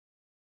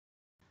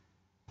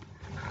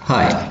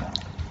Hi,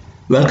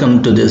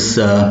 welcome to this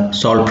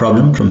solved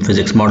problem from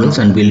physics models,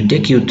 and we'll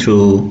take you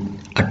through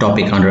a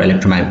topic under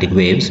electromagnetic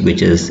waves,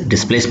 which is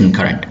displacement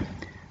current.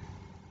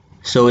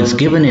 So it's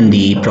given in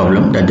the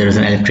problem that there is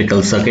an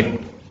electrical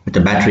circuit with a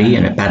battery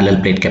and a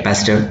parallel plate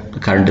capacitor. The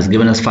current is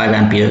given as 5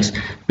 amperes.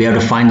 We have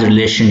to find the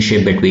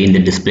relationship between the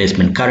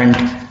displacement current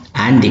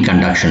and the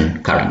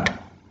conduction current.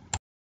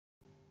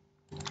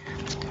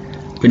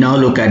 We now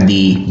look at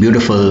the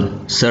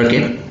beautiful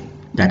circuit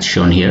that's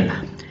shown here.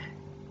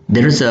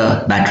 There is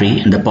a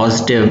battery, and the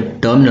positive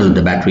terminal of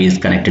the battery is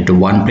connected to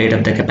one plate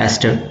of the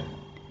capacitor.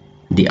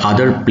 The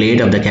other plate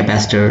of the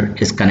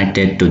capacitor is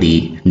connected to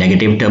the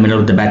negative terminal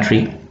of the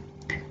battery.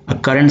 A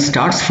current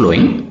starts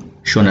flowing,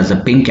 shown as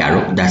a pink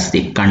arrow, that's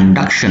the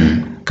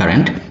conduction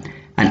current.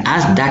 And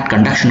as that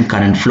conduction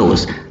current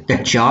flows, the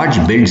charge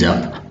builds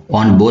up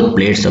on both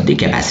plates of the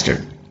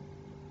capacitor.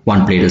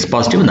 One plate is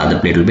positive and the other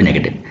plate will be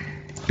negative.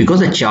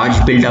 Because the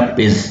charge buildup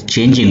is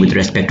changing with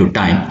respect to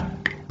time,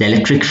 the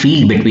electric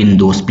field between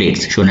those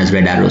plates, shown as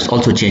red arrows,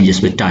 also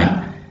changes with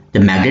time. The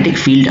magnetic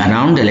field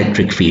around the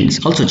electric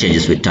fields also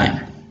changes with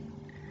time.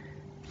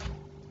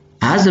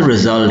 As a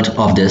result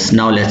of this,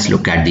 now let's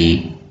look at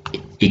the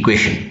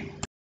equation.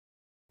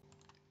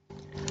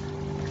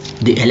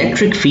 The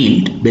electric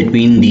field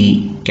between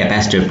the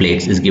capacitor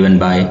plates is given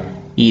by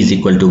E is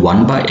equal to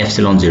 1 by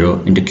epsilon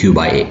 0 into Q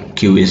by A.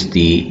 Q is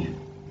the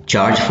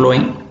charge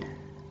flowing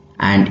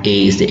and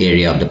A is the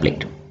area of the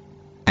plate.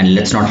 And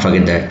let's not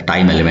forget the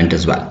time element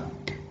as well.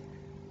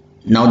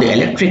 Now the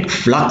electric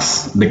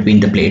flux between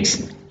the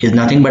plates is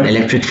nothing but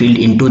electric field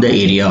into the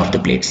area of the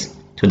plates.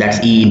 So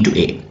that's E into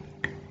A.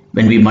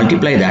 When we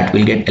multiply that,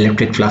 we'll get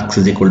electric flux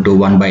is equal to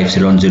 1 by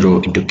epsilon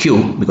 0 into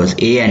Q, because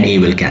A and A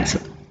will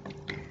cancel.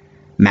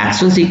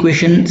 Maxwell's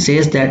equation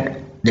says that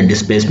the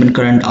displacement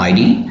current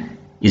ID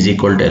is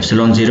equal to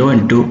epsilon 0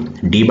 into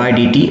d by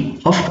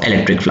dt of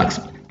electric flux.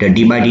 The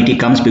d by dt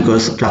comes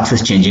because flux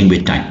is changing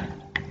with time.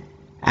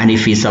 And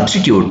if we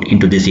substitute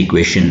into this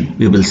equation,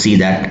 we will see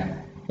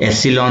that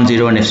epsilon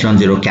 0 and epsilon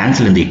 0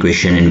 cancel in the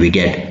equation, and we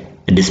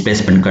get the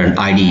displacement current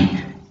ID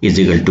is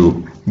equal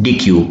to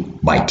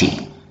dq by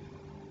t.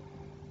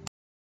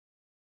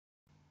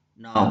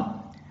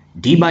 Now,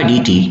 d by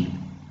dt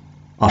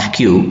of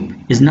q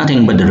is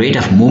nothing but the rate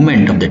of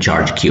movement of the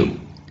charge q.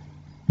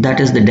 That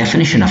is the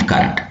definition of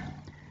current.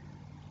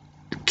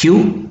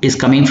 Q is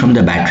coming from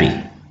the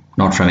battery,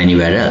 not from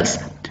anywhere else,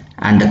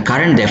 and the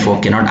current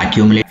therefore cannot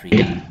accumulate.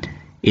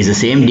 Is the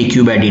same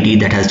dq by dt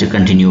that has to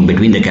continue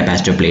between the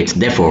capacitor plates.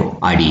 Therefore,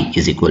 ID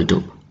is equal to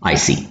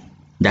IC.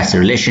 That's the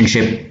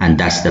relationship, and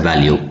that's the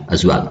value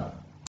as well.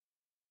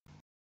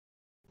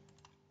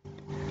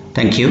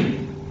 Thank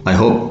you. I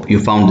hope you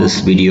found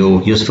this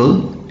video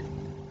useful.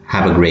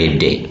 Have a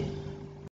great day.